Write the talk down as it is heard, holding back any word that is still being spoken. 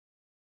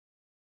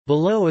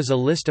Below is a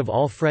list of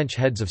all French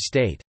heads of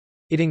state.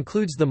 It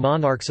includes the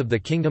monarchs of the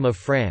Kingdom of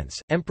France,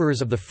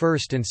 emperors of the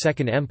First and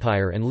Second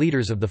Empire and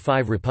leaders of the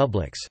 5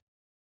 republics.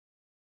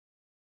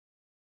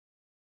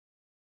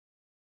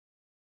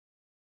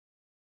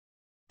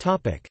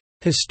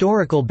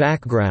 Historical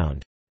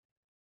background.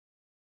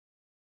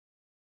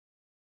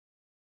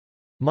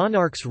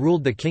 Monarchs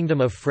ruled the Kingdom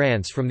of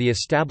France from the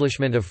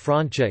establishment of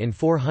Francia in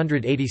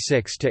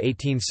 486 to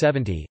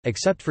 1870,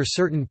 except for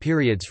certain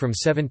periods from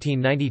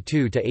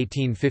 1792 to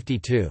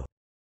 1852.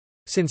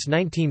 Since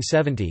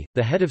 1970,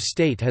 the head of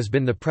state has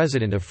been the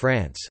President of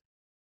France.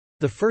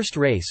 The first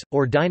race,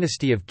 or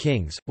dynasty of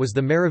kings, was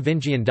the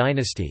Merovingian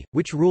dynasty,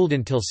 which ruled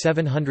until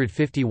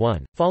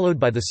 751, followed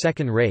by the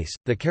second race,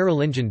 the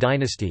Carolingian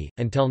dynasty,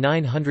 until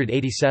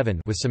 987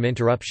 with some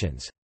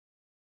interruptions.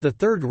 The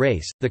third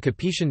race, the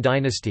Capetian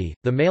dynasty,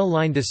 the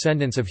male-line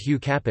descendants of Hugh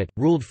Capet,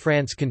 ruled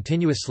France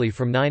continuously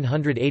from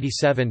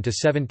 987 to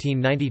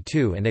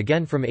 1792 and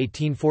again from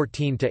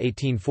 1814 to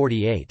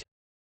 1848.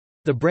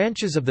 The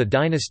branches of the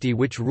dynasty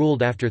which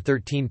ruled after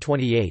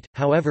 1328,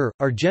 however,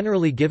 are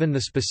generally given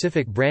the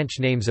specific branch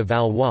names of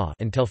Valois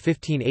until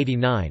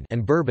 1589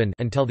 and Bourbon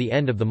until the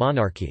end of the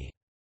monarchy.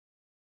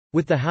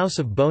 With the House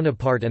of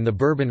Bonaparte and the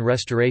Bourbon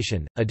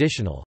Restoration,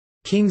 additional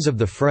 «kings of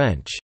the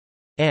French»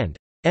 and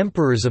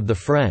 «emperors of the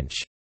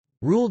French»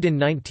 ruled in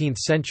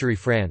 19th-century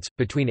France,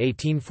 between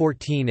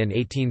 1814 and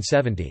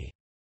 1870.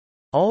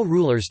 All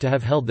rulers to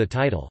have held the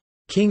title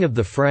 «King of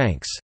the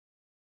Franks»,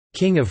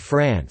 «King of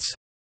France»,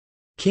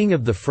 «King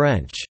of the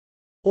French»,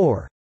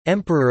 or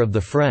 «Emperor of the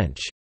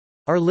French»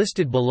 are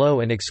listed below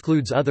and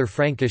excludes other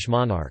Frankish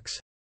monarchs.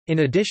 In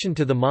addition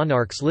to the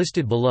monarchs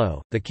listed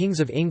below, the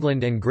kings of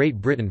England and Great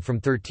Britain from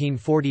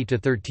 1340 to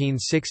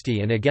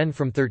 1360 and again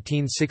from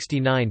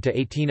 1369 to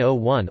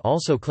 1801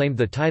 also claimed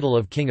the title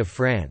of King of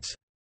France.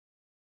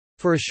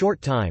 For a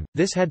short time,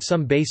 this had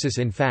some basis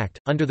in fact.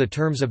 Under the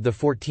terms of the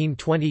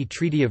 1420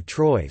 Treaty of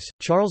Troyes,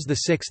 Charles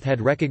VI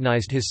had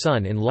recognized his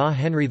son-in-law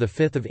Henry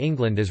V of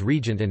England as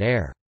regent and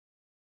heir.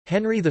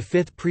 Henry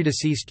V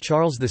predeceased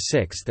Charles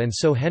VI, and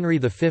so Henry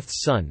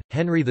V's son,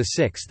 Henry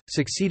VI,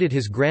 succeeded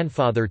his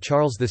grandfather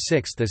Charles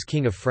VI as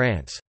King of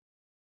France.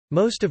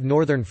 Most of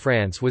northern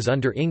France was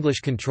under English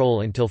control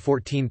until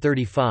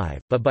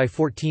 1435, but by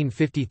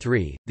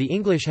 1453, the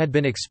English had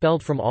been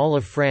expelled from all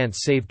of France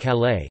save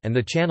Calais and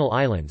the Channel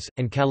Islands,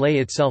 and Calais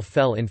itself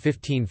fell in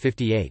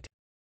 1558.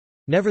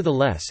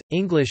 Nevertheless,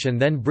 English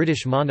and then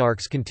British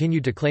monarchs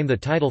continued to claim the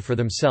title for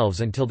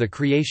themselves until the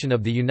creation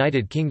of the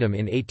United Kingdom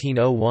in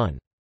 1801.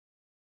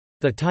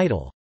 The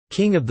title,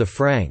 King of the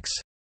Franks,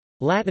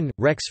 Latin,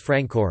 Rex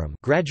Francorum,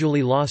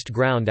 gradually lost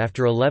ground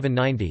after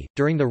 1190,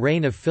 during the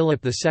reign of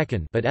Philip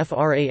II, but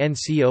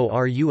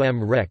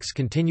Francorum Rex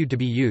continued to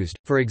be used,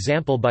 for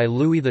example by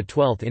Louis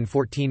XII in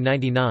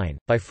 1499,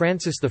 by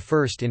Francis I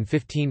in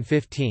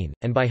 1515,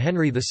 and by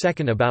Henry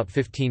II about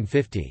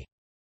 1550.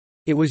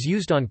 It was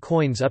used on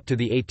coins up to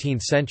the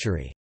 18th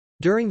century.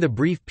 During the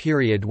brief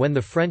period when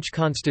the French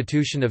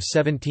Constitution of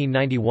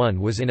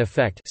 1791 was in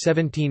effect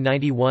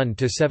 1791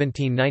 to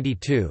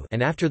 1792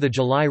 and after the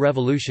July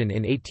Revolution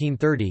in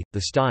 1830,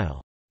 the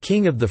style,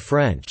 "King of the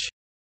French",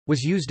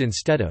 was used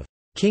instead of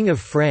 "King of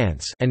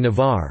France" and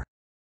Navarre.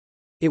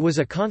 It was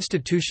a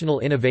constitutional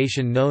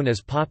innovation known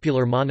as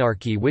popular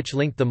monarchy which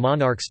linked the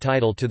monarch's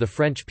title to the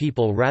French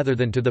people rather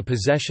than to the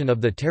possession of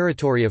the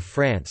territory of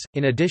France.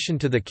 In addition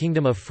to the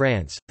Kingdom of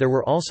France, there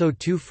were also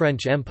 2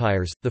 French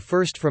empires, the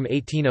first from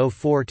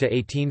 1804 to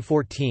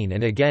 1814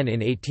 and again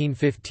in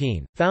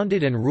 1815,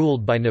 founded and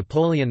ruled by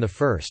Napoleon I,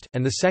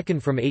 and the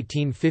second from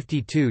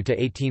 1852 to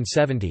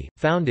 1870,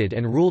 founded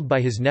and ruled by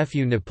his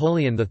nephew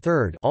Napoleon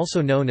III,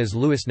 also known as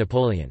Louis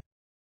Napoleon.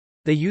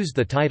 They used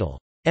the title,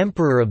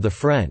 Emperor of the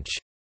French.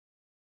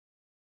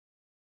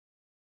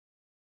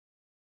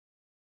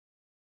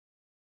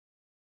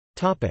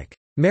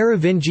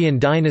 Merovingian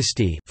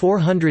dynasty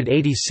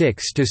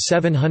 486 to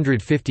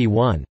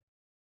 751.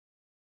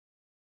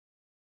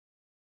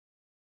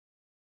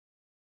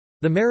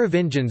 The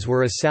Merovingians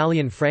were a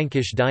Salian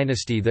Frankish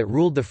dynasty that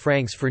ruled the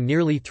Franks for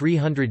nearly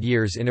 300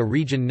 years in a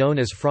region known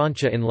as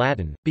Francia in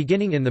Latin,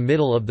 beginning in the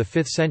middle of the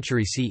 5th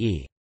century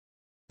CE.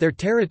 Their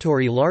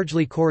territory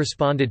largely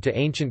corresponded to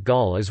ancient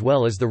Gaul as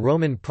well as the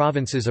Roman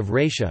provinces of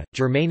Raetia,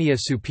 Germania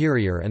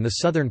Superior and the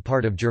southern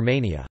part of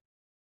Germania.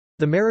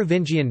 The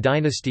Merovingian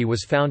dynasty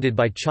was founded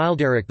by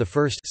Childeric I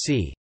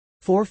c.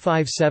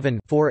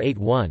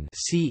 457–481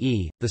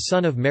 CE, the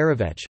son of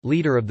Merovech,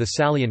 leader of the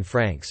Salian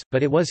Franks,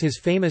 but it was his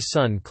famous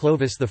son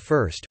Clovis I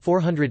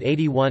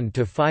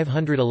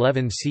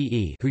 481–511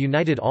 CE who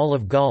united all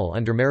of Gaul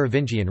under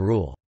Merovingian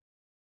rule.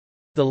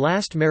 The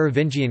last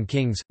Merovingian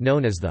kings,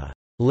 known as the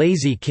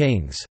lazy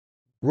kings,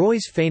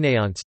 rois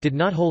fainéants, did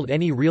not hold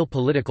any real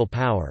political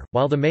power,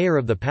 while the mayor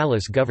of the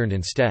palace governed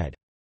instead.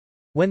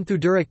 When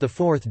Theuderic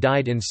IV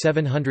died in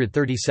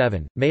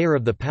 737, mayor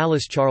of the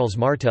palace Charles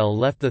Martel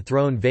left the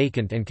throne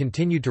vacant and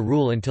continued to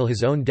rule until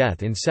his own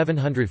death in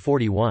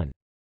 741.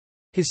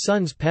 His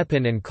sons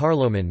Pepin and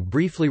Carloman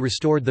briefly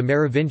restored the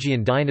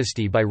Merovingian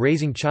dynasty by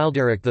raising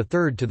Childeric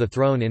III to the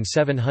throne in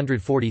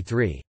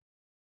 743.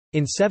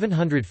 In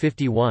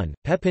 751,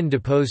 Pepin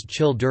deposed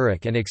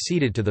Childeric and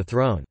acceded to the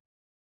throne.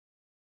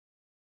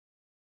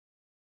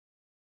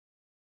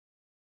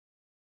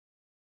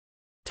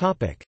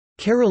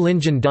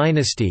 Carolingian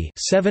dynasty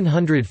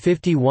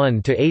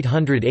 751 to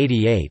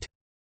 888.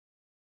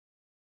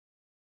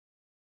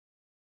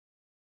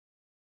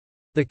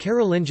 The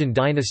Carolingian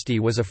dynasty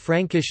was a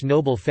Frankish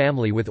noble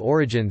family with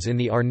origins in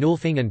the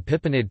Arnulfing and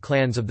Pippinid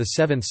clans of the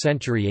 7th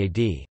century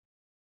AD.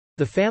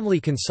 The family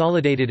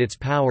consolidated its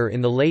power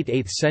in the late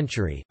 8th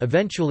century,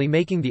 eventually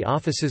making the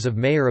offices of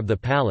mayor of the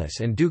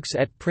palace and dux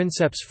et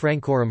princeps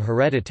Francorum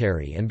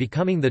hereditary and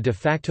becoming the de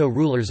facto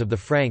rulers of the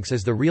Franks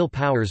as the real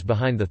powers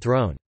behind the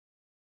throne.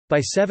 By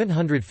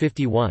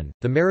 751,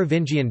 the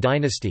Merovingian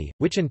dynasty,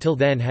 which until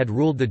then had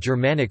ruled the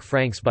Germanic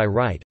Franks by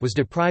right, was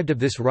deprived of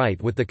this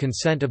right with the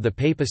consent of the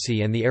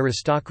papacy and the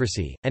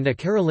aristocracy, and a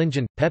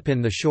Carolingian,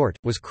 Pepin the Short,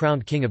 was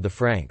crowned king of the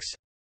Franks.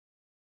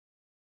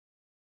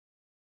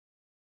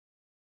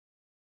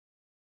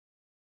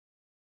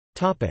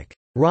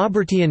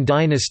 Robertian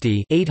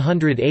dynasty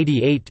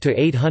 888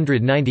 to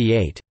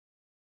 898.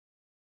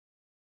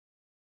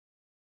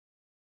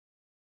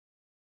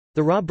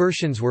 The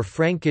Robertians were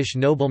Frankish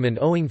noblemen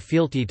owing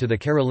fealty to the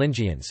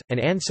Carolingians, and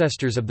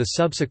ancestors of the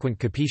subsequent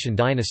Capetian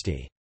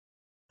dynasty.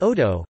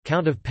 Odo,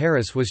 Count of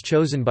Paris, was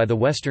chosen by the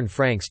Western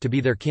Franks to be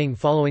their king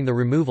following the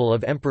removal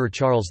of Emperor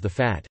Charles the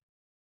Fat.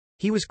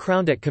 He was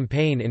crowned at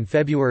Compiègne in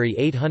February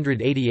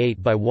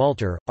 888 by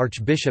Walter,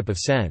 Archbishop of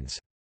Sens.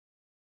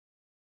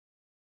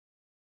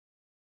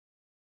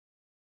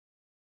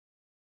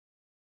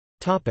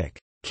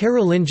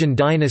 Carolingian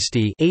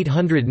dynasty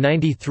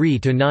 893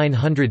 to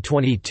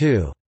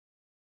 922.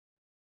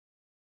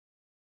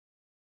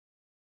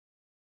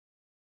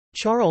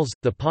 Charles,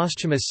 the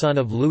posthumous son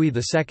of Louis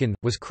II,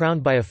 was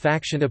crowned by a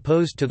faction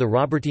opposed to the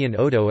Robertian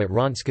Odo at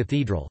Reims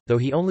Cathedral, though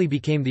he only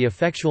became the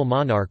effectual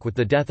monarch with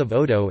the death of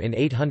Odo in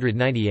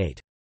 898.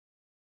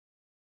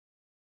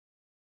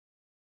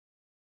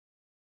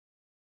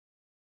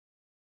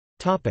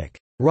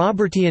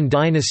 Robertian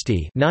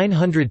dynasty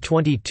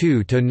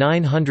 922 to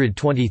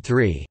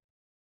 923.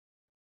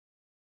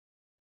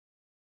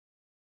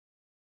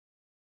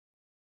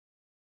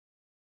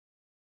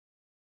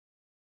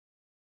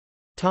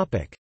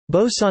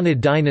 Bosonid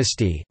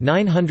dynasty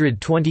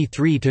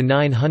 923 to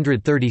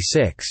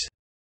 936.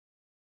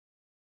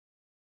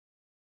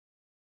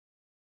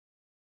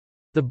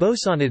 The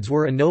Bosonids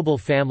were a noble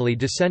family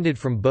descended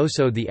from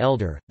Boso the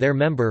Elder. Their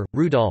member,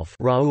 Rudolf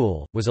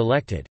Raoul, was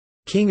elected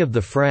king of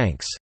the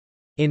Franks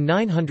in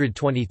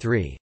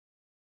 923.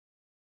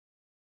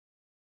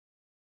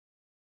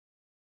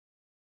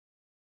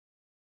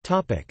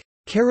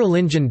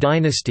 Carolingian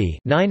dynasty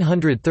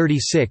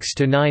 936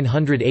 to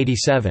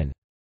 987.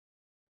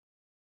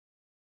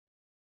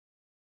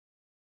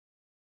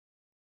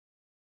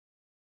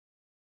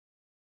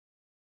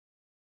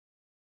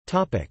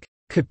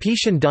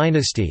 Capetian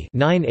dynasty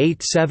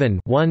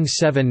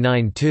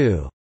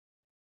 987–1792.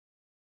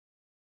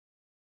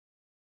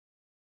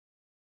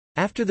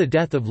 After the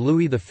death of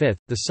Louis V,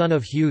 the son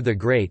of Hugh the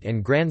Great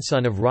and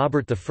grandson of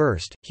Robert I,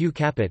 Hugh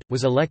Capet,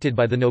 was elected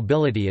by the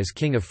nobility as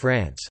King of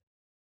France.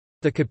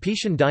 The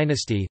Capetian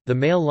dynasty, the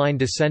male line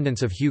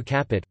descendants of Hugh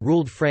Capet,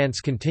 ruled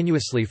France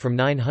continuously from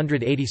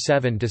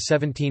 987 to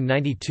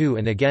 1792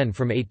 and again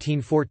from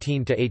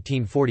 1814 to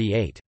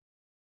 1848.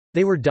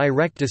 They were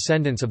direct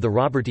descendants of the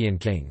Robertian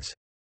kings.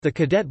 The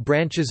cadet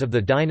branches of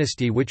the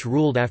dynasty which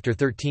ruled after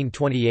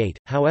 1328,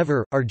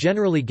 however, are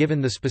generally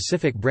given the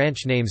specific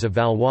branch names of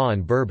Valois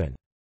and Bourbon.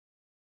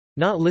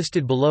 Not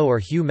listed below are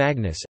Hugh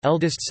Magnus,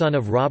 eldest son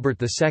of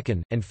Robert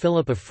II, and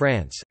Philip of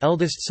France,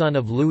 eldest son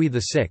of Louis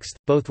VI.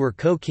 Both were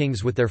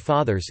co-kings with their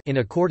fathers in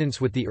accordance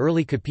with the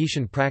early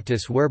Capetian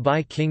practice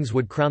whereby kings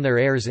would crown their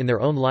heirs in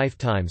their own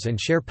lifetimes and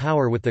share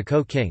power with the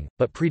co-king,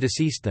 but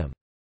predeceased them.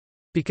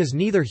 Because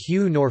neither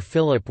Hugh nor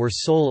Philip were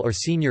sole or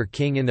senior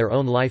king in their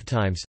own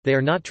lifetimes, they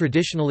are not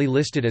traditionally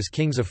listed as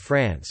kings of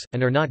France,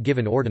 and are not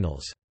given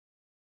ordinals.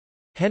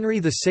 Henry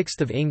VI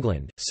of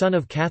England, son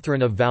of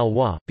Catherine of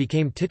Valois,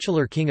 became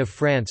titular king of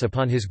France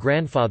upon his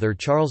grandfather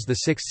Charles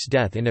VI's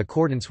death in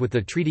accordance with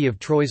the Treaty of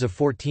Troyes of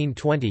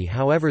 1420.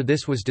 However,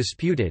 this was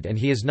disputed and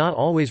he is not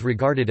always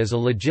regarded as a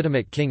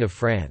legitimate king of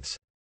France.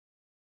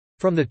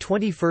 From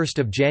 21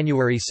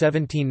 January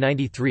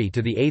 1793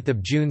 to 8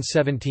 June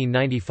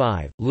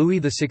 1795,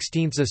 Louis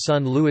XVI's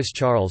son Louis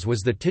Charles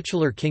was the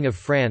titular king of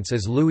France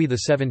as Louis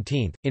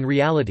XVII. In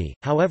reality,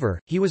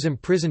 however, he was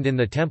imprisoned in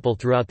the Temple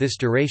throughout this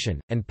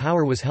duration, and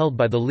power was held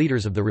by the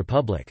leaders of the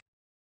Republic.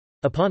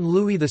 Upon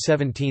Louis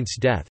XVII's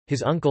death,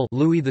 his uncle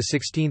Louis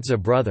XVI's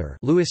brother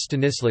Louis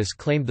Stanislas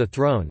claimed the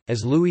throne,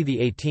 as Louis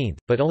XVIII,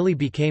 but only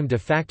became de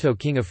facto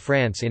king of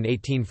France in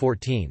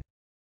 1814.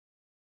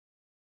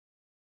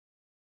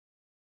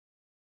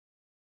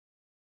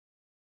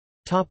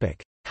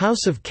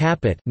 House of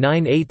Capet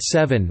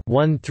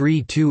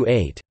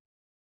 987–1328.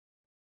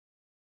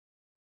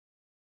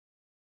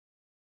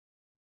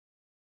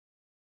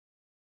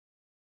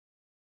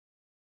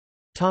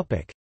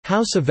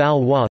 House of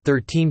Valois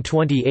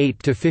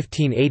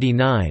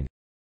 1328–1589.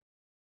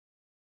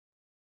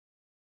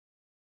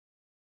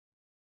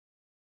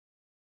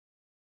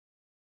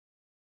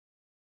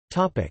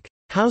 Topic: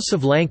 House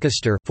of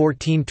Lancaster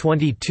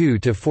 1422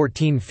 to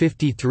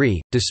 1453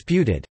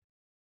 disputed.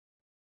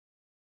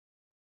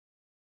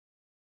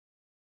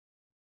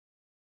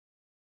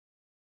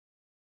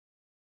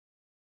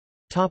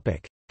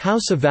 Topic: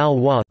 House of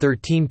Valois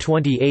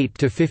 1328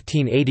 to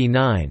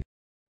 1589.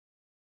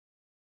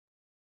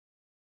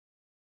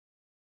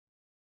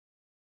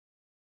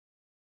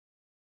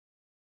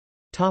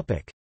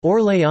 Topic: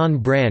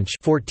 Orléans branch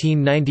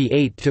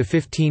 1498 to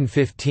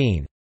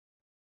 1515.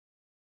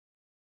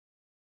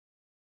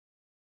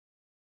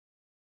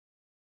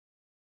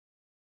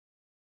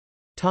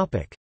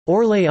 Topic: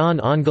 Orléans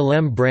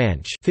Angoulême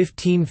branch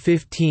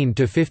 1515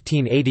 to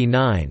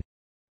 1589.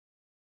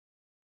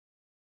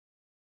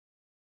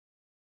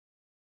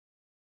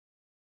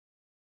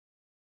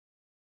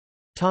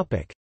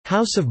 Topic: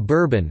 House of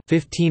Bourbon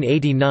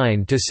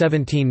 1589 to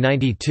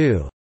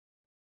 1792.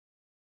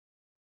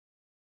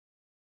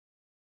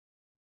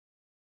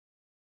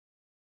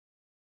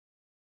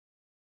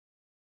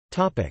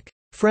 Topic: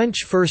 French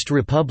First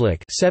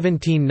Republic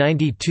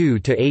 1792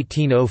 to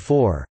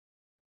 1804.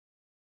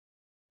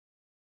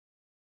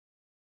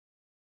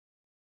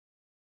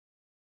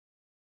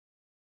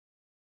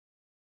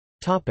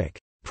 Topic: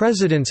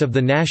 Presidents of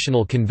the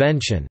National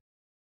Convention.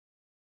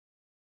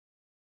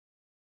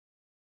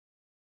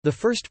 The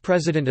first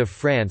president of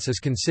France is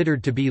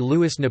considered to be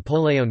Louis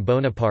Napoléon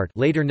Bonaparte,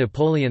 later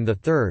Napoleon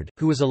III,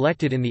 who was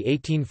elected in the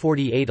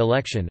 1848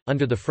 election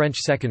under the French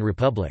Second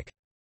Republic.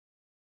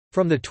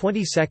 From the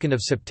 22nd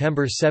of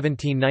September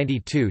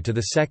 1792 to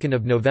the 2nd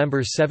of November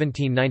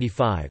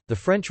 1795, the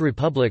French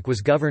Republic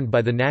was governed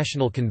by the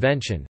National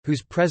Convention,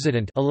 whose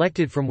president,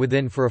 elected from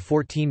within for a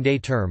 14-day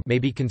term, may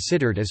be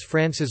considered as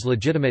France's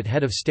legitimate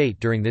head of state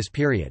during this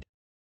period.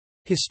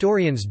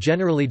 Historians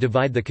generally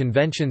divide the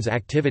convention's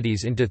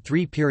activities into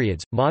three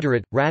periods: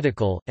 moderate,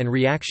 radical, and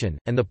reaction,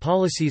 and the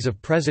policies of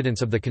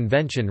presidents of the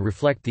convention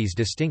reflect these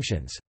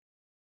distinctions.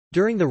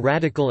 During the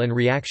radical and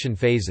reaction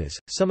phases,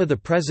 some of the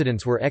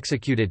presidents were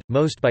executed,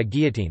 most by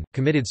guillotine,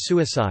 committed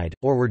suicide,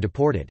 or were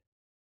deported.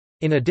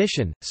 In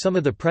addition, some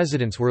of the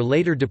presidents were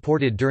later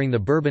deported during the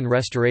Bourbon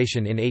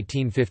Restoration in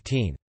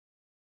 1815.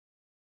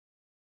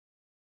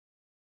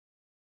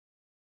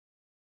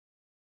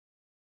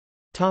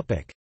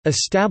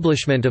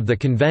 Establishment of the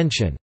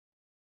convention.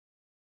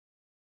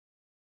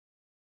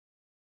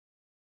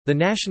 The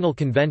National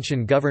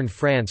Convention governed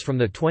France from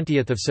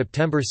 20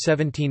 September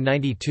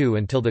 1792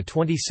 until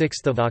 26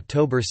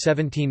 October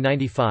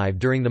 1795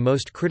 during the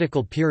most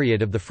critical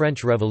period of the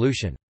French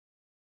Revolution.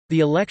 The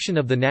election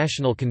of the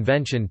National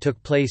Convention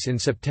took place in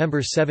September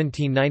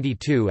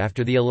 1792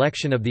 after the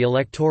election of the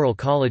electoral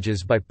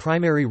colleges by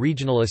primary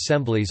regional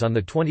assemblies on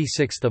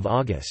 26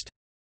 August.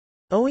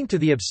 Owing to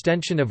the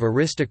abstention of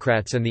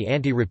aristocrats and the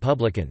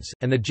anti-republicans,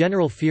 and the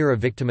general fear of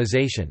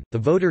victimization, the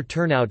voter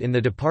turnout in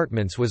the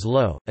departments was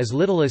low, as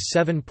little as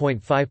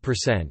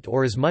 7.5%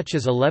 or as much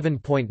as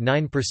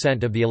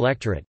 11.9% of the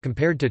electorate,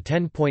 compared to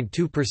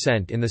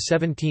 10.2% in the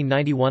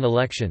 1791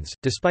 elections.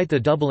 Despite the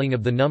doubling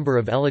of the number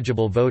of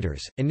eligible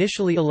voters,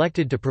 initially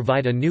elected to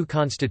provide a new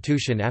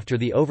constitution after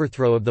the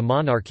overthrow of the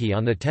monarchy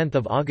on 10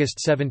 August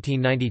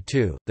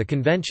 1792, the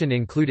convention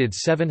included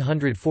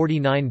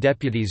 749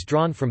 deputies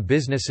drawn from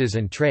businesses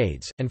and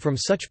trades, and from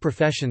such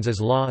professions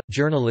as law,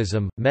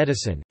 journalism,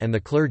 medicine, and the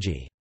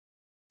clergy.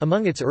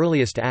 Among its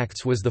earliest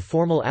acts was the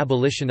formal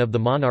abolition of the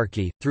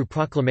monarchy, through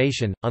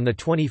proclamation, on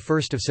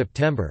 21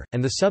 September,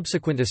 and the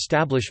subsequent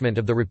establishment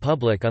of the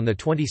Republic on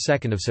 22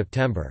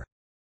 September.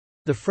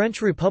 The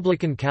French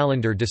Republican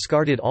calendar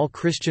discarded all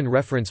Christian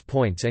reference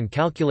points and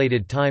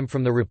calculated time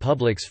from the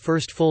Republic's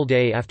first full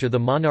day after the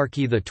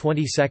monarchy, the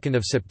 22nd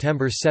of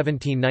September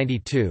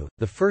 1792,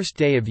 the first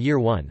day of year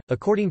 1.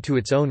 According to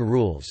its own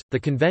rules, the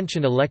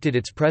convention elected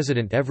its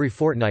president every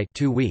fortnight,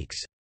 2 weeks.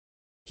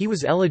 He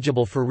was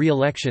eligible for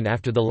re-election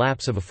after the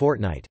lapse of a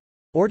fortnight.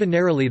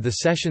 Ordinarily the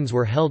sessions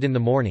were held in the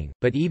morning,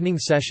 but evening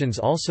sessions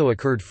also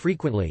occurred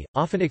frequently,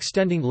 often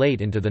extending late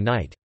into the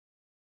night.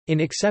 In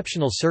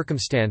exceptional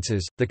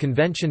circumstances, the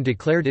convention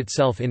declared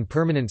itself in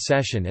permanent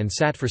session and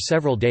sat for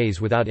several days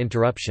without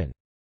interruption.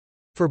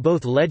 For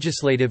both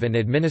legislative and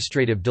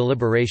administrative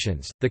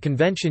deliberations, the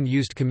convention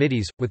used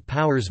committees, with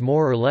powers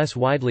more or less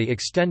widely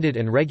extended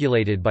and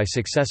regulated by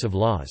successive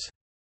laws.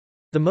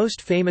 The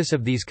most famous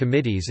of these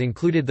committees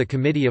included the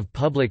Committee of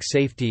Public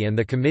Safety and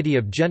the Committee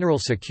of General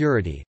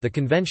Security. The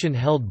convention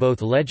held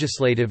both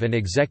legislative and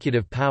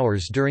executive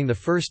powers during the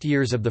first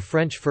years of the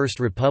French First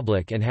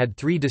Republic and had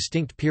three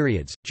distinct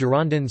periods: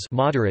 Girondins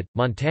moderate,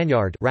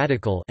 Montagnard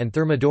radical, and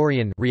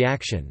Thermidorian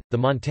reaction. The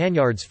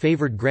Montagnards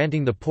favored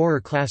granting the poorer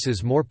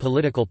classes more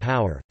political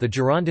power. The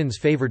Girondins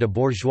favored a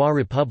bourgeois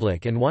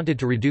republic and wanted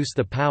to reduce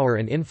the power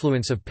and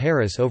influence of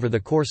Paris over the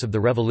course of the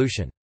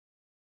revolution.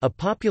 A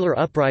popular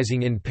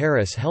uprising in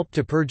Paris helped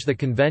to purge the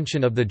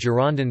convention of the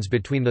Girondins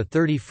between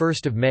 31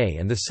 May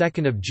and 2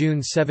 June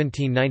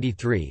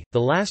 1793. The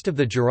last of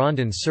the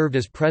Girondins served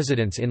as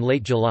presidents in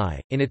late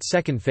July. In its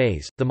second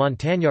phase, the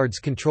Montagnards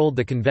controlled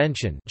the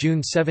convention June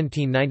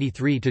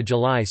 1793 to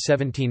July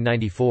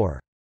 1794.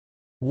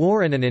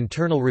 War and an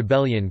internal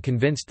rebellion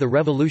convinced the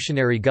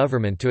revolutionary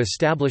government to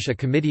establish a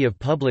Committee of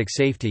Public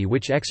Safety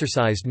which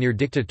exercised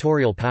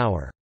near-dictatorial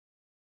power.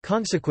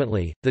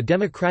 Consequently, the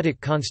democratic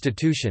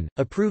constitution,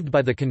 approved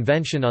by the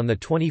convention on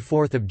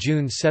 24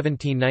 June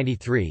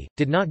 1793,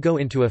 did not go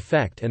into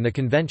effect and the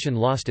convention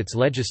lost its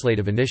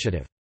legislative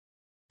initiative.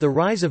 The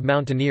rise of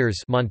mountaineers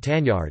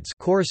Montagnards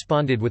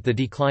corresponded with the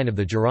decline of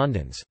the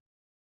Girondins.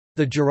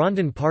 The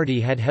Girondin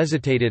party had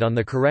hesitated on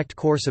the correct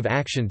course of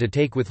action to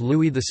take with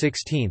Louis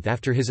XVI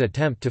after his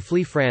attempt to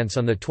flee France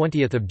on 20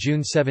 June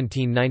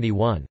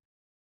 1791.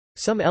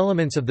 Some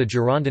elements of the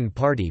Girondin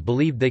party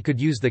believed they could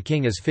use the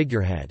king as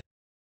figurehead.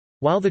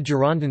 While the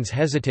Girondins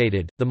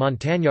hesitated, the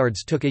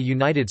Montagnards took a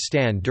united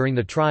stand during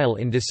the trial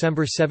in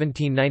December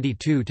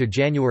 1792 to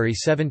January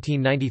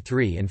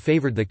 1793 and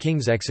favoured the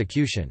king's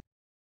execution.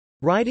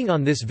 Riding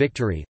on this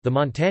victory, the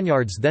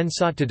Montagnards then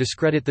sought to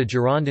discredit the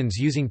Girondins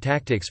using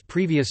tactics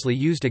previously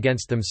used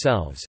against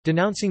themselves,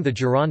 denouncing the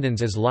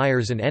Girondins as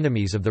liars and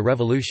enemies of the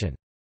revolution.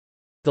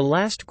 The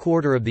last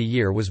quarter of the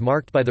year was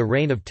marked by the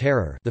Reign of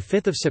Terror, the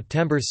 5th of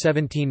September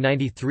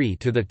 1793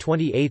 to the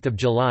 28th of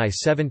July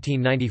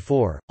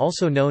 1794,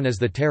 also known as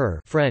the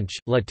Terror, French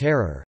La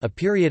Terreur, a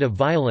period of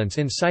violence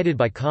incited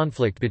by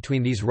conflict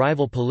between these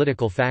rival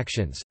political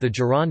factions, the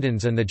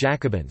Girondins and the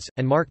Jacobins,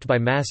 and marked by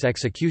mass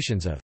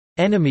executions of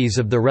enemies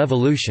of the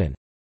revolution.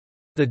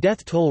 The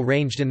death toll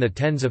ranged in the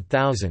tens of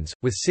thousands,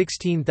 with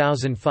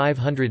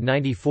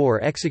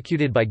 16,594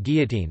 executed by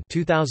guillotine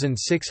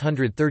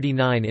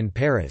 2,639 in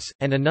Paris,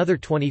 and another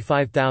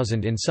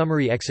 25,000 in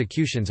summary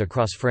executions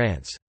across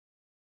France.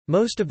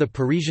 Most of the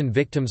Parisian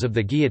victims of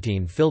the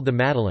guillotine filled the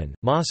Madeleine,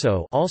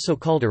 Massot also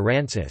called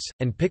Aransas,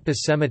 and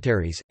Picpus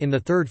cemeteries. In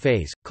the third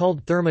phase,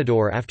 called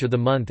Thermidor after the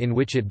month in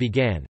which it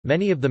began,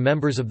 many of the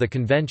members of the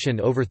convention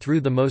overthrew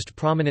the most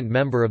prominent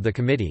member of the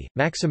committee,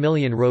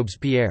 Maximilien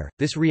Robespierre.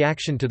 This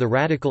reaction to the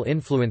radical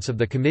influence of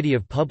the Committee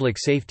of Public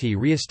Safety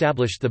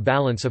re-established the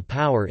balance of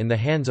power in the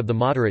hands of the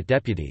moderate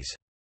deputies.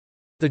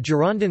 The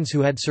Girondins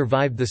who had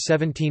survived the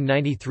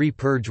 1793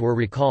 purge were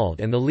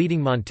recalled and the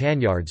leading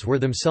Montagnards were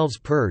themselves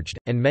purged,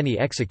 and many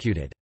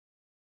executed.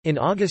 In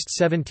August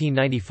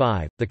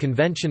 1795, the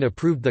convention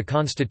approved the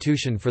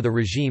constitution for the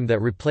regime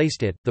that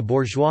replaced it, the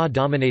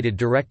bourgeois-dominated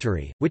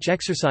Directory, which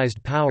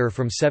exercised power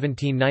from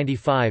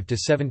 1795 to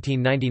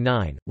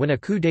 1799, when a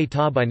coup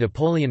d'état by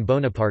Napoleon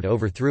Bonaparte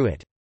overthrew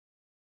it.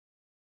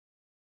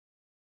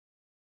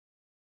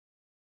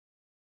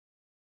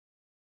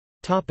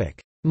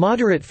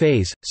 Moderate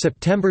phase,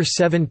 September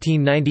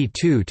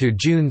 1792 to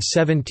June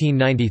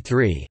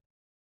 1793.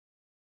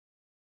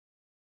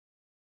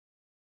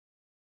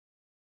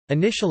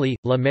 Initially,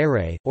 La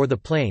Mairie, or the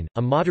Plain,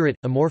 a moderate,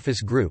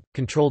 amorphous group,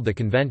 controlled the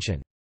convention.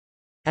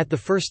 At the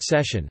first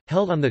session,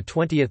 held on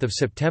 20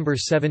 September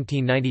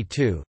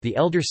 1792, the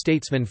elder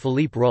statesman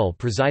Philippe Rull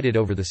presided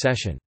over the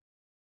session.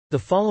 The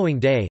following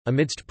day,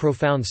 amidst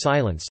profound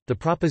silence, the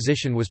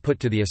proposition was put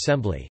to the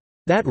Assembly,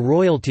 that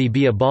royalty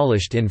be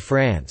abolished in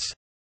France.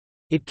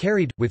 It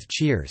carried, with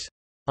cheers.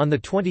 On the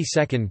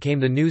 22nd came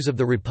the news of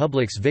the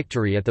Republic's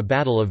victory at the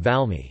Battle of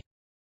Valmy.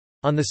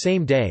 On the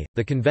same day,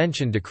 the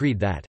convention decreed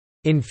that,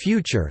 "In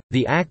future,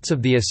 the acts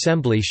of the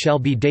Assembly shall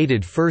be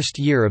dated first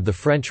year of the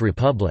French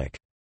Republic."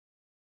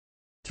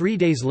 3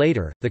 days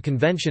later, the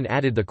convention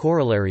added the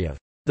corollary of,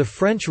 "The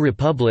French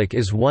Republic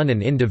is one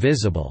and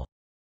indivisible."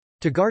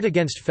 To guard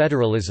against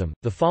federalism,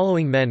 the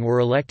following men were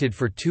elected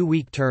for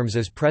 2-week terms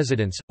as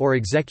presidents, or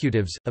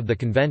executives, of the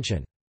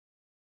convention.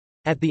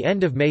 At the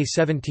end of May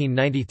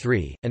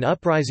 1793, an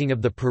uprising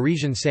of the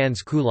Parisian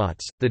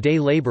sans-culottes, the day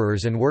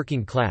labourers and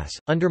working class,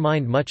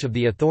 undermined much of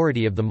the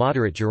authority of the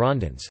moderate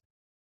Girondins.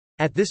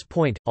 At this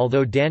point,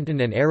 although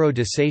Danton and Hérault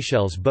de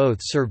Seychelles both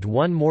served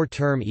one more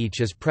term each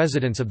as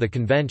presidents of the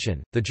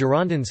convention, the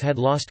Girondins had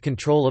lost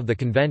control of the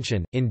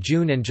convention. In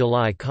June and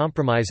July,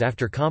 compromise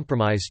after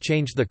compromise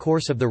changed the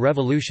course of the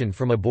revolution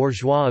from a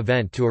bourgeois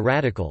event to a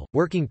radical,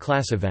 working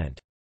class event.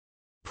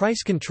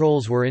 Price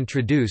controls were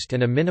introduced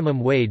and a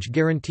minimum wage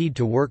guaranteed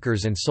to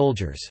workers and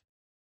soldiers.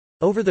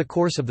 Over the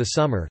course of the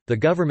summer, the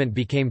government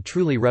became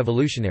truly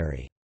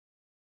revolutionary.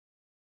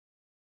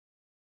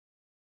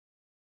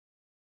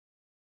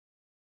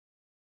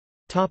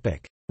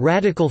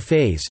 Radical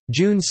phase,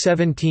 June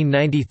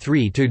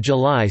 1793 to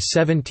July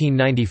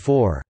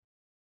 1794.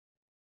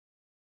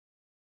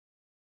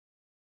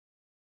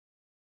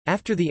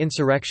 After the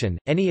insurrection,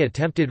 any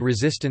attempted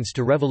resistance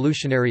to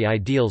revolutionary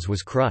ideals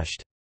was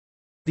crushed.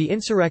 The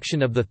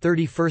insurrection of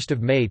 31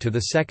 May to 2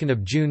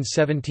 June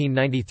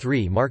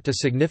 1793 marked a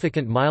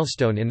significant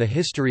milestone in the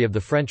history of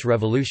the French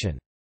Revolution.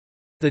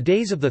 The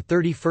days of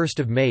 31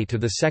 May to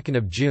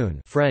 2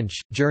 June French,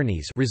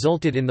 journeys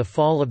resulted in the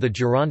fall of the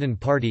Girondin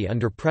party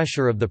under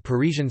pressure of the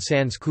Parisian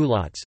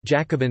sans-culottes,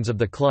 Jacobins of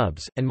the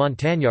clubs, and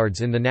Montagnards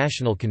in the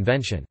National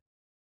Convention.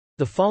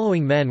 The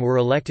following men were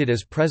elected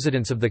as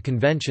presidents of the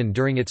convention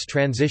during its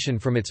transition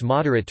from its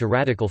moderate to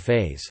radical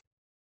phase.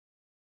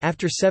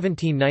 After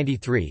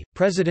 1793,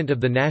 President of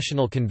the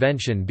National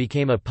Convention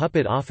became a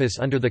puppet office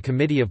under the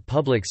Committee of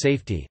Public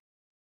Safety.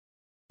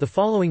 The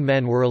following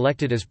men were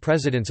elected as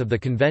presidents of the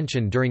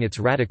convention during its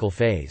radical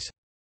phase.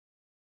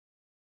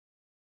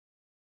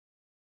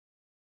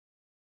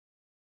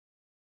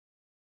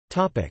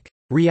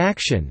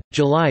 Reaction,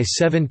 July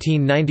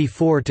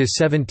 1794 to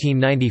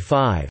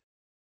 1795.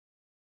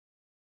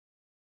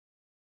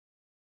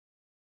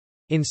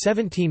 In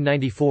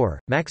 1794,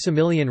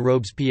 Maximilien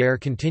Robespierre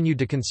continued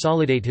to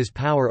consolidate his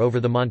power over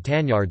the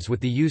Montagnards with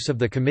the use of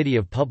the Committee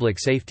of Public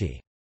Safety.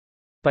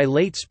 By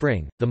late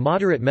spring, the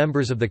moderate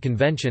members of the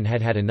convention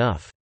had had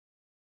enough.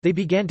 They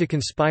began to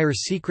conspire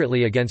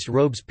secretly against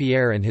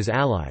Robespierre and his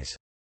allies.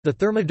 The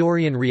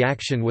Thermidorian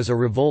reaction was a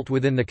revolt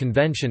within the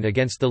convention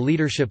against the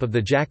leadership of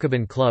the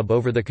Jacobin Club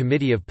over the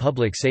Committee of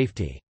Public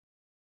Safety.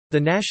 The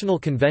National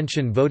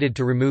Convention voted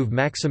to remove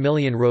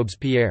Maximilien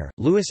Robespierre,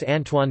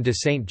 Louis-Antoine de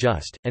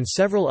Saint-Just, and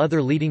several other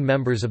leading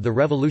members of the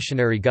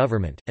revolutionary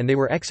government, and they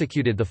were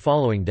executed the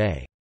following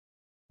day.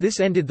 This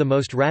ended the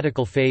most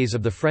radical phase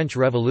of the French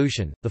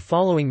Revolution. The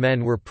following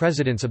men were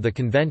presidents of the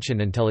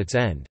convention until its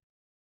end.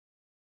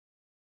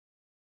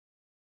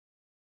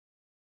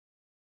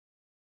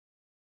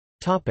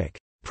 Topic: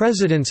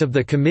 Presidents of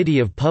the Committee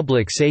of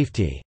Public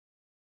Safety.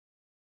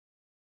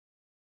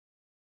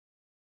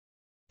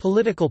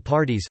 Political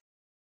parties: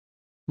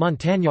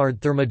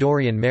 Montagnard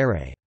Thermidorian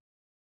Marais.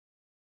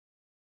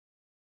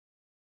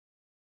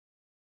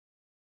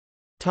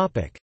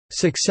 Topic: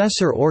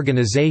 Successor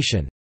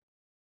organization.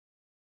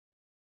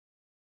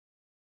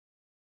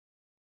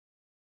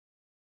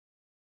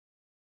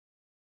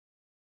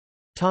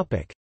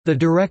 Topic: The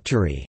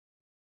Directory.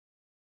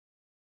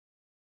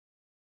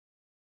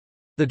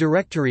 The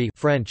Directory,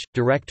 French,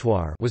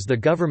 Directoire, was the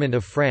government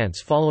of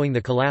France following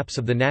the collapse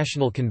of the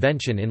National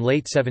Convention in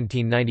late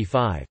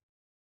 1795.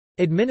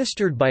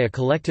 Administered by a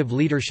collective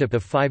leadership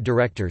of 5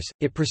 directors,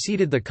 it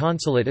preceded the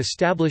consulate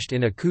established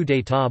in a coup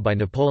d'état by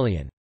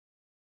Napoleon.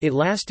 It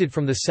lasted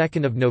from 2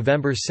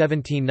 November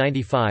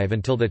 1795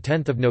 until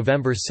 10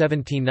 November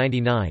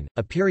 1799,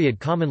 a period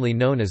commonly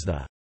known as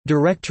the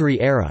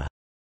Directory era.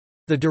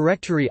 The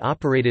Directory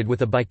operated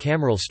with a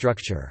bicameral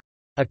structure.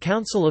 A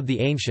council of the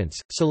ancients,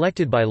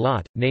 selected by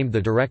lot, named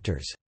the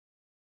directors.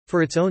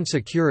 For its own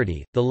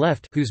security, the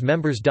left, whose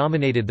members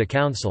dominated the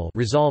council,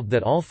 resolved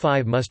that all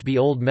 5 must be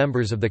old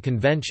members of the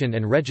convention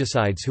and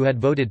regicides who had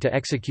voted to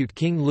execute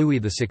King Louis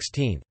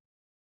XVI.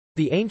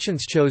 The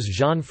ancients chose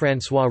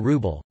Jean-François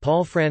Rubel,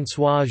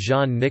 Paul-François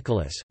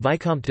Jean-Nicolas,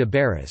 Vicomte de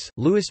Barras,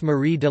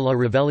 Louis-Marie de la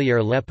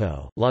Revellière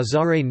Lepo,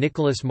 Lazare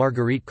Nicolas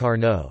Marguerite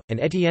Carnot, and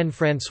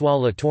Étienne-François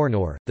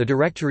Latourneur. The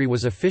Directory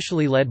was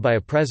officially led by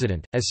a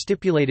president, as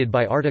stipulated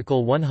by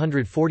Article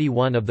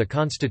 141 of the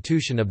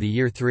Constitution of the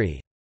Year 3.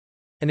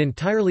 An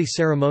entirely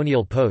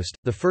ceremonial post,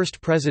 the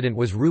first president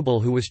was Rubel,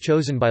 who was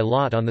chosen by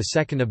lot on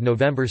 2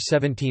 November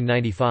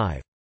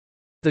 1795.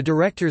 The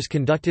directors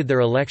conducted their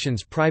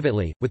elections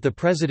privately, with the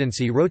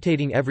presidency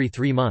rotating every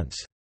 3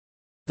 months.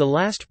 The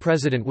last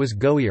president was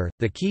Gohier.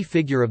 The key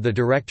figure of the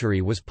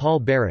Directory was Paul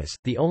Barras,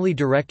 the only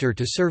director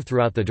to serve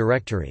throughout the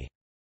Directory.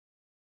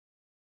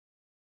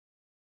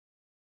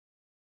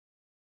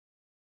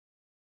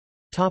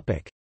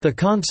 The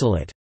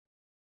consulate.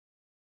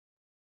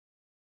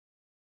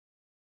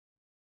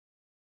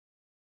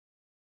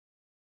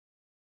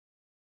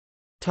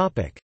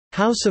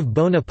 House of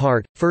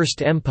Bonaparte,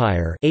 First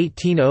Empire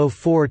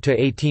 1804 to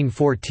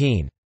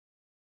 1814.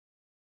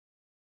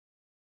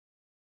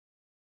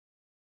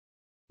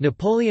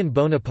 Napoleon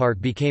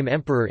Bonaparte became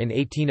emperor in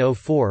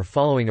 1804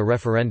 following a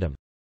referendum.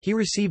 He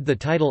received the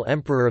title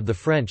Emperor of the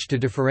French to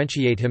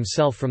differentiate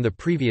himself from the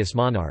previous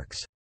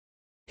monarchs.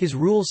 His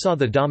rule saw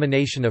the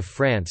domination of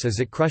France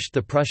as it crushed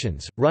the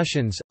Prussians,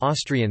 Russians,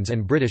 Austrians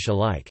and British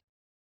alike.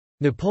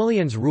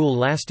 Napoleon's rule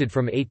lasted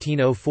from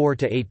 1804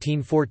 to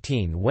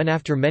 1814 when,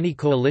 after many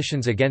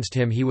coalitions against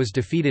him, he was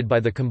defeated by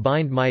the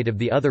combined might of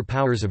the other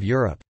powers of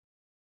Europe.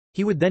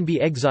 He would then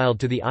be exiled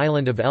to the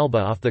island of Elba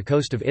off the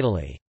coast of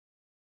Italy.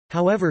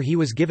 However, he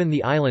was given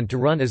the island to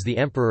run as the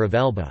Emperor of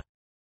Elba.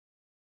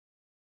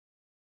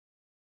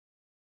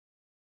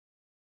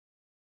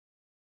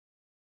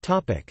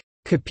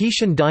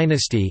 Capetian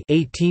dynasty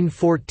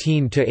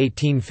 1814 to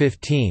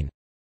 1815.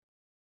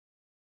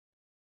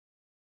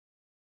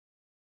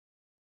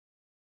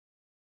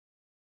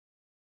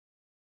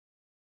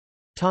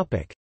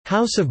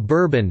 House of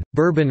Bourbon,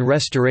 Bourbon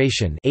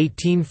Restoration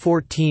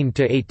 1814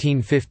 to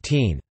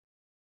 1815.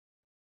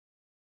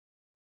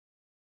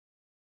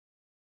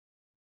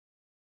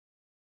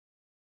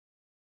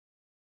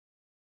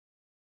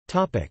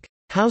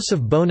 House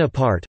of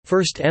Bonaparte,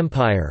 First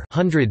Empire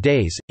 100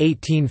 Days,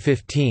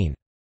 1815.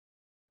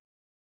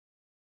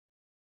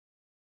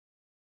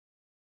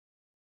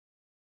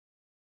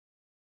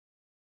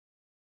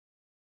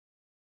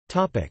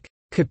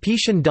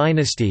 Capetian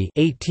dynasty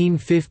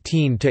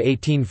 1815 to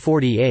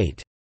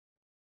 1848.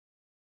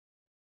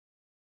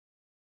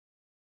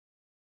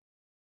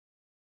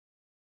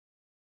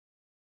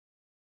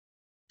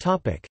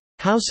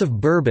 House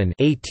of Bourbon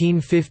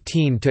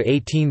 1815 to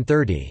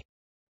 1830.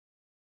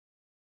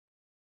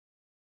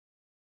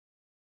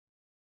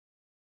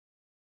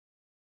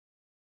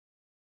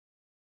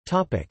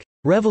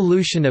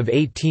 Revolution of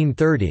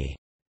 1830.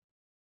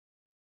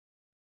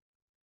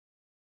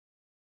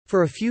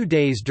 For a few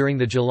days during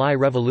the July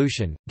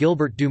Revolution,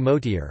 Gilbert du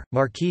Motier,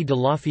 Marquis de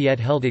Lafayette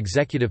held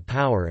executive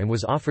power and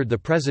was offered the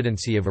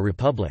presidency of a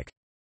republic.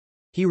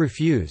 He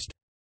refused.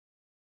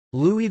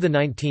 Louis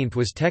XIX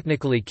was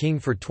technically king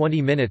for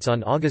 20 minutes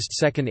on August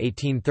 2,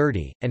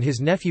 1830, and his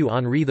nephew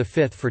Henri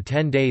V for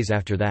 10 days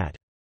after that.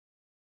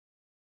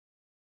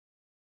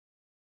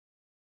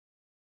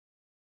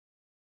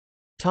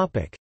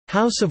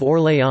 House of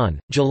Orléans,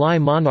 July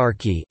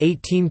monarchy,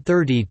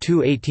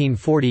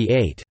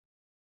 1830–1848.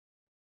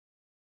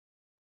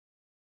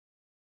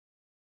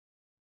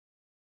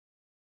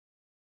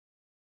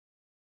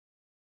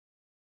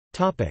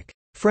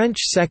 French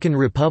Second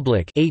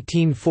Republic,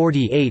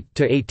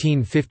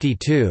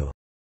 1848–1852.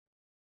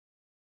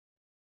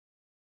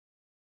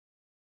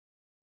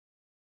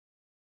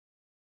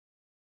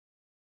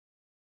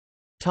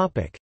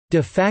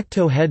 De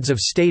facto heads of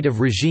state of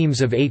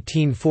regimes of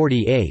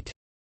 1848.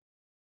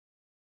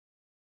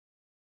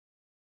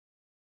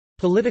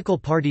 Political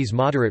parties: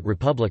 moderate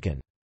Republican.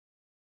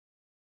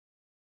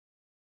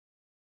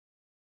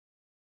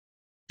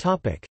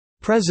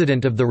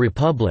 President of the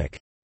Republic.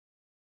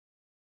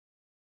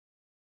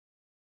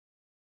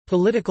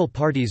 Political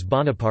parties: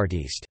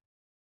 Bonapartiste.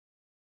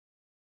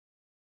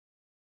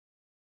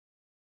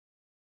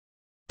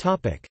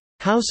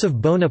 House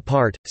of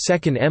Bonaparte,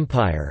 Second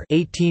Empire,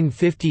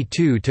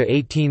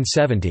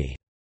 1852–1870.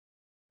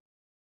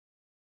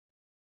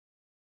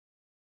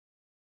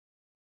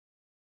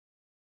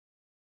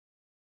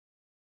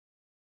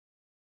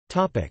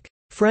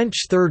 French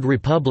Third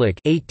Republic,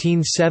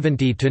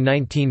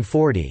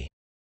 1870–1940.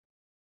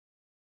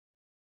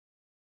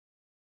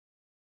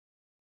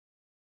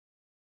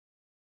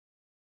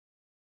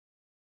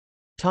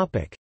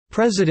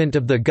 President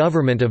of the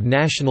Government of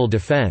National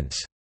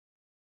Defense.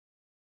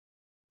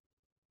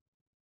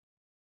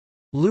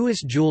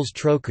 Louis Jules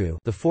Trochu,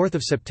 the 4th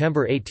of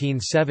September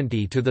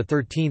 1870 to the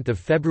 13th of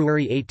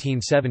February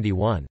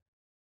 1871.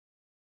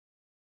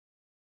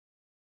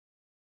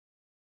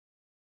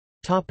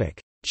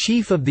 Topic: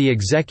 Chief of the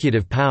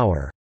Executive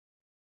Power.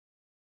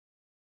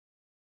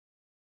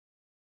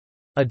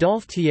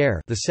 Adolphe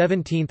Thiers, the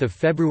 17th of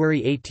February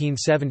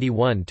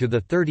 1871 to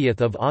the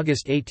 30th of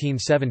August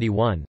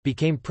 1871,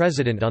 became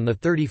president on the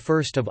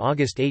 31st of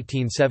August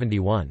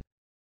 1871.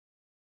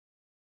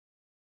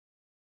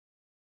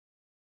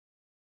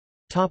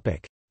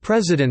 Topic: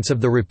 Presidents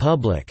of the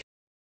Republic.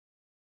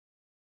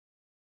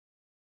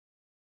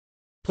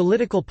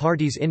 Political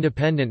parties: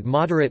 Independent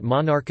Moderate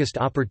Monarchist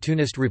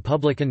Opportunist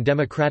Republican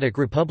Democratic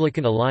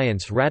Republican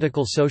Alliance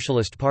Radical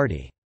Socialist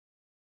Party.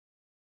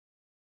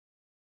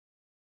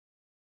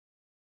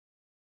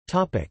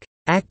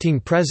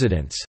 Acting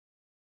presidents.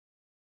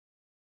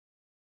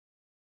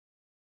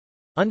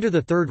 Under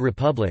the Third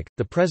Republic,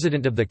 the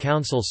President of the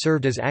Council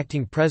served as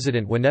acting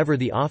president whenever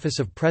the office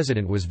of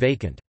president was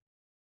vacant.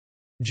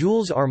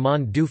 Jules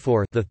Armand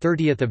Dufour, the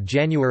 30th of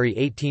January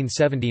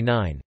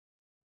 1879.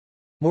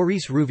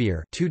 Maurice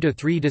Rouvier, 2 to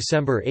 3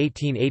 December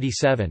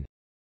 1887.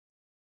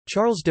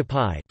 Charles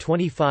Dupuy,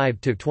 25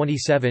 to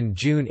 27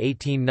 June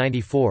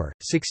 1894,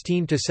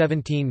 16 to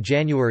 17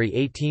 January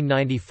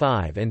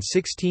 1895 and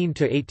 16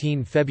 to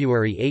 18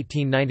 February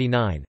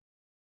 1899.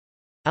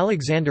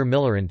 Alexander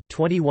Millerand,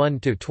 21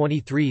 to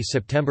 23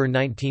 September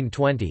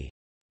 1920.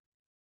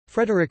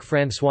 Frédéric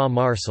François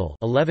Marcel,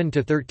 11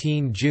 to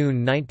 13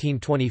 June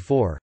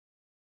 1924.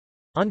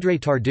 André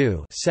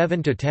Tardieu,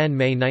 7 to 10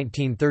 May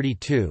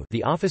 1932.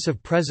 The office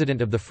of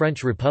President of the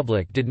French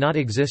Republic did not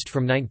exist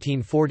from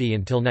 1940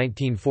 until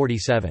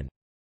 1947.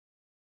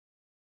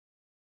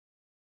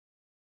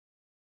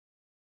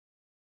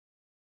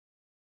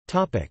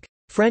 Topic: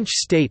 French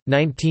state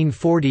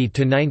 1940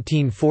 to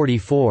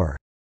 1944.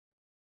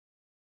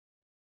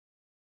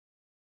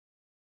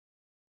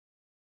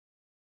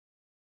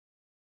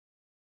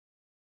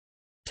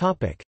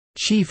 Topic: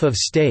 Chief of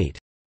State.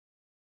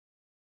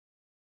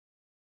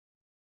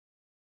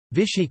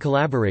 Vichy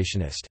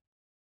collaborationist.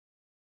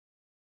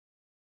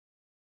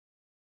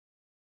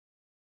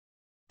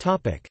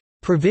 Topic: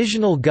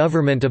 Provisional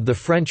Government of the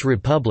French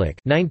Republic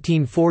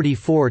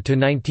 1944 to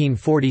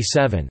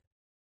 1947.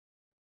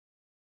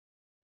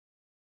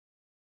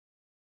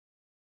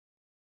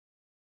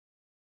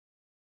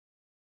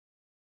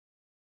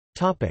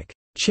 Topic: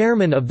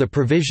 Chairman of the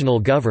Provisional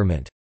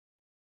Government.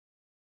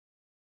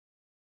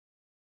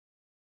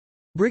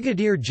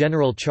 Brigadier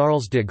General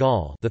Charles de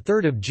Gaulle, the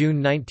 3rd of June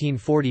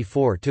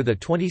 1944 to the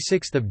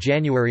 26th of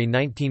January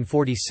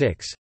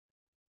 1946.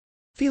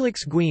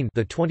 Felix Guin,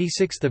 the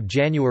 26th of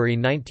January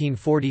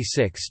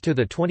 1946 to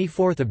the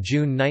 24th of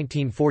June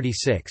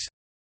 1946.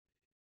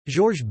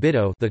 Georges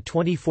Bidault, the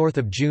 24th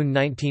of June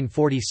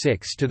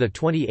 1946 to the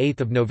 28th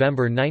of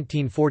November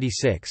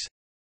 1946.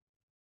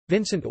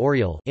 Vincent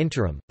Auriol,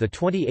 interim, the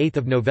 28th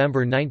of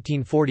November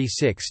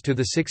 1946 to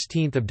the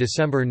 16th of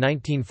December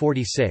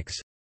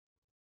 1946.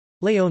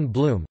 Léon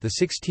Blum, the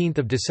 16th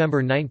of December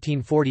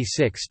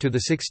 1946 to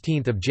the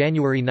 16th of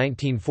January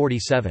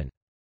 1947.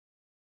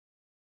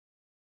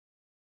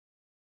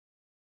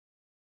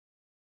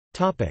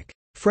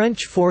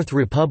 French Fourth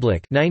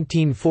Republic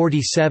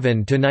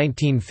 1947 to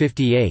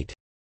 1958.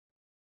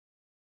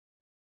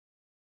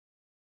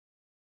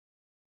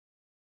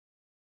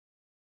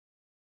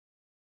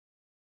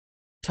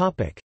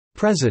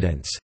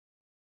 Presidents.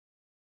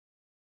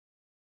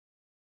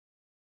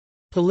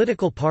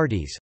 Political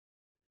parties: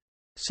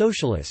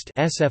 Socialist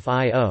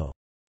 (SFIO),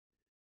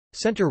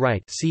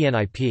 Centre-right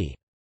 (CNIP).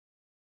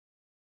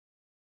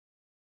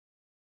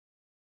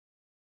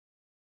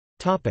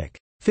 Topic: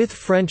 Fifth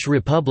French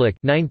Republic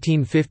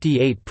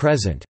 1958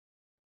 present.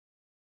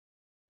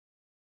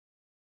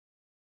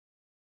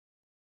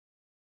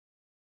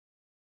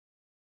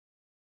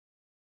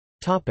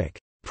 Topic: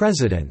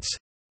 Presidents.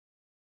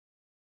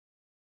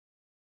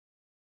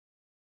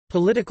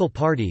 Political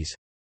parties: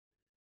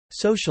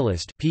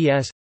 Socialist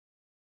 (PS),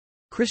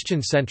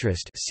 Christian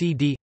Centrist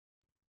 (CD),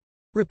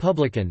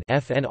 Republican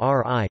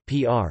 (FNRI,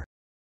 PR),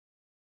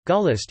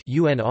 Gaullist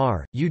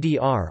 (UNR,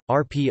 UDR,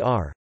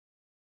 RPR),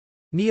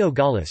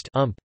 Neo-Gaullist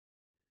 (UMP),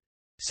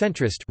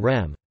 Centrist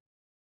 (REM).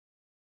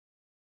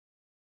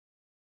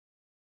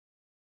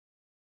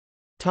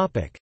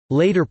 Topic: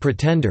 Later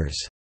pretenders.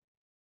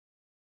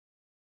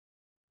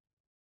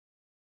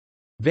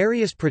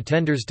 Various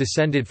pretenders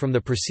descended from the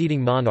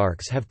preceding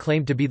monarchs have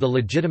claimed to be the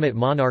legitimate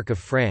monarch of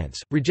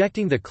France,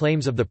 rejecting the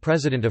claims of the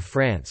President of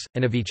France,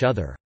 and of each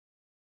other.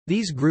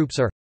 These groups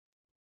are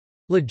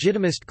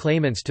legitimist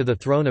claimants to the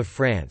throne of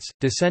France,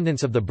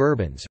 descendants of the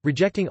Bourbons,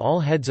 rejecting all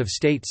heads of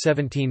state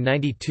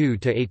 1792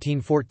 to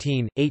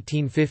 1814,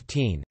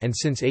 1815, and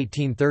since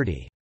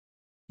 1830.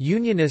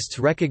 Unionists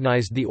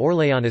recognized the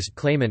Orléanist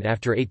claimant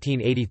after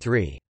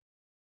 1883.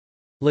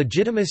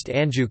 Legitimist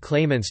Anjou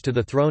claimants to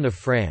the throne of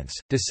France,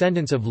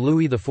 descendants of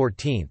Louis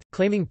XIV,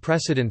 claiming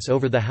precedence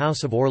over the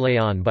House of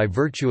Orléans by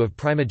virtue of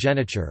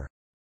primogeniture.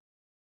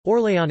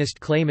 Orléanist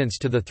claimants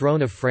to the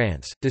throne of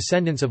France,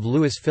 descendants of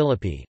Louis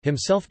Philippe,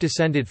 himself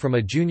descended from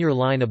a junior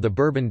line of the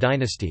Bourbon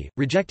dynasty,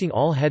 rejecting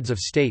all heads of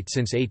state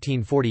since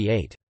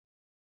 1848.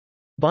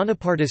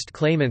 Bonapartist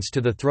claimants to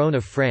the throne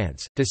of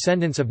France,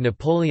 descendants of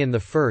Napoleon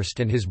I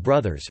and his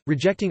brothers,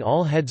 rejecting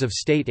all heads of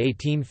state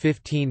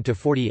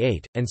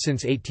 1815–48, and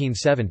since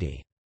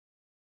 1870.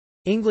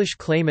 English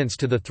claimants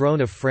to the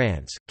throne of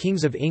France,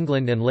 kings of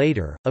England and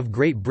later, of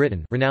Great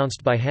Britain,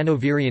 renounced by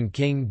Hanoverian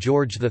King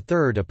George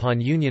III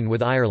upon union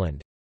with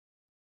Ireland.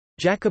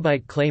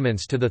 Jacobite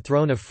claimants to the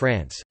throne of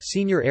France,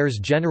 senior heirs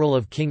general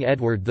of King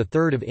Edward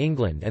III of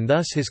England and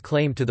thus his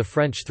claim to the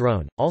French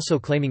throne, also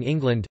claiming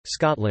England,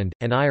 Scotland,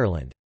 and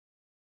Ireland.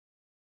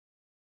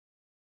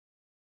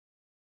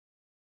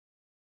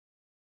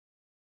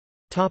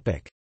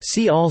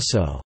 See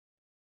also: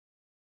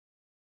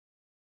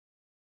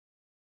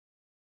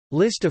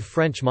 List of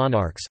French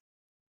monarchs,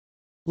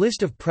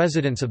 List of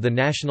Presidents of the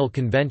National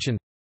Convention,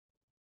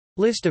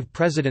 List of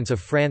Presidents of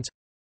France,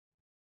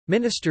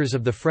 Ministers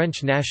of the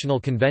French National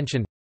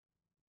Convention,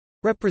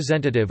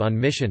 Representative on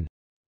mission,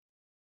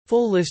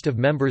 Full list of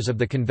members of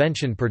the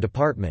Convention per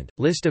department,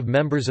 List of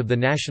members of the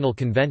National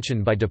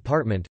Convention by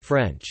department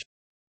French.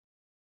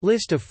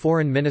 List of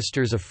Foreign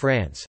Ministers of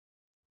France,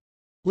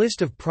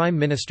 List of Prime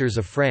Ministers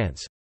of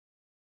France,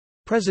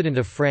 President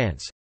of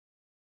France,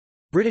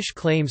 British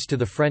claims to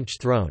the French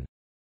throne,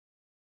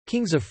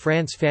 Kings of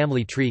France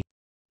family tree,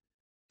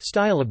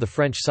 Style of the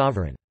French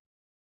sovereign.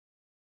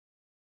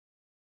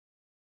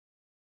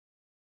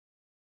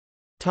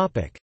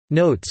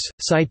 Notes,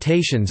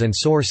 citations and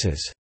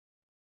sources.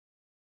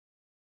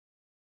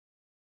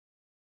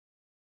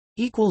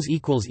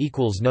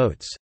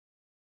 Notes